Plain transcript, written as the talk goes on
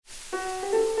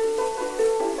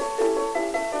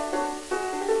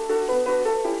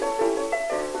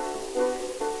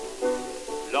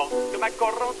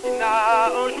Korentina,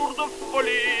 un jour de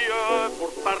folie,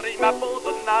 pour Paris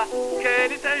m'abandonna.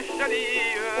 Qu'elle était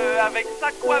jolie, avec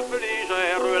sa coiffe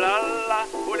légère, la la,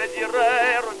 oh la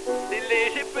dirère, des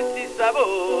légers petits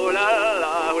sabots, la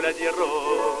la, oh la dirère.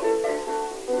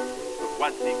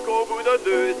 Voici qu'au bout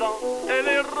de 2 ans, elle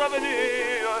est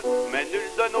revenue, mais nul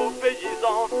de nos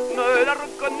paysans ne l'a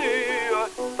reconnue,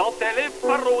 tant elle est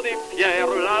faraud des pierres,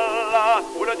 la la,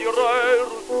 ou la dureur,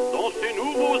 dans ses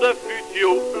nouveaux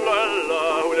affutiaux, la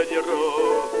la, ou la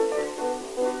dureur.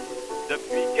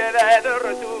 Depuis qu'elle est de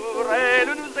retour,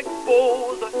 elle nous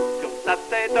expose sur sa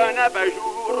tête un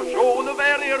abat-jour jaune,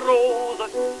 vert et rose.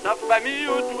 Sa famille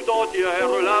tout entière,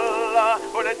 la la,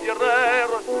 oh la dirère,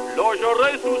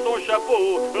 logerait sous son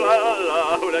chapeau, la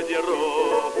la, oh la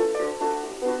dirère.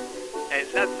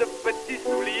 Elle a de petits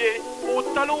souliers aux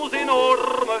talons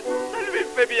énormes, ça lui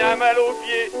fait bien mal aux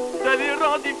pieds, ça les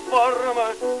rend difformes,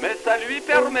 mais ça lui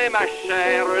permet, ma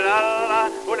chère, la la,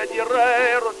 oh la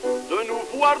dirère, de nous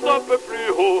voir d'un peu plus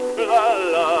haut, la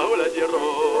la, oh la dirère.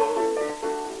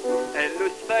 Elle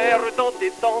le serre dans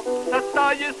tes dents, sa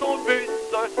taille et son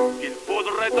buste, qu'il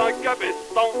faudrait un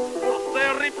cabestan pour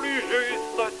serrer plus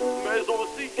juste, mais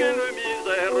aussi quelle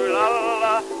misère, la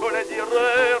la, oh la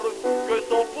dirère, que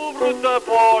son pauvre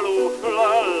tapolo,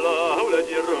 la la, oh la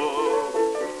dirère.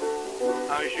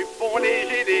 Un jupon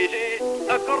léger, léger,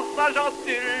 un corsage en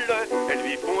tulle, elles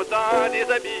lui font un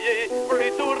déshabillé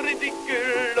plutôt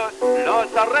ridicule. L'un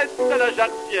s'arrête à la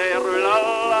jarretière,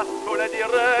 la la, oh la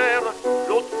dirère,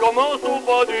 l'autre commence au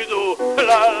bas du dos,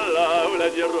 la la, oh la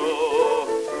dirère.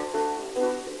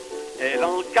 Elle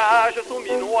encage son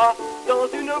minois dans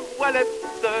une voilette,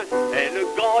 elle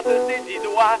gante ses 10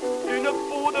 doigts d'une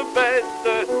peau de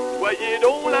bête. Voyez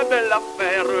donc la belle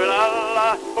affaire, la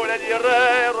la, oh la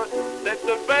dirère,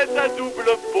 cette bête à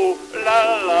double peau, la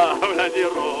la, oh la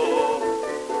dirère.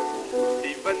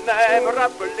 Si venait me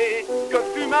rappeler que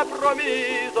fut ma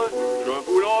promise, je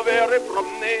vous l'enverrai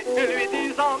promener, lui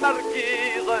disant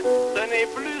marquise, ce n'est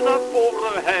plus un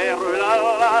pauvre air, la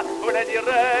la, oh la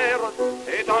dirère,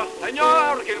 c'est un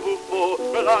seigneur qu'il vous faut,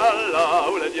 la la,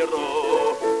 oh la dirère.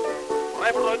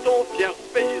 Vrai breton, fier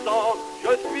paysan, je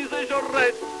suis et je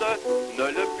reste, ne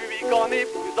le puis qu'en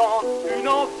épousant une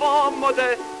enfant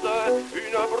modeste,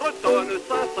 une bretonne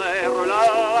sincère, la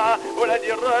la, oh la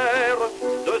dirère,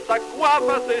 de sa coiffe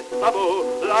à ses sabots,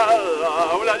 la la,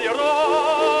 oh la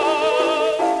dirère.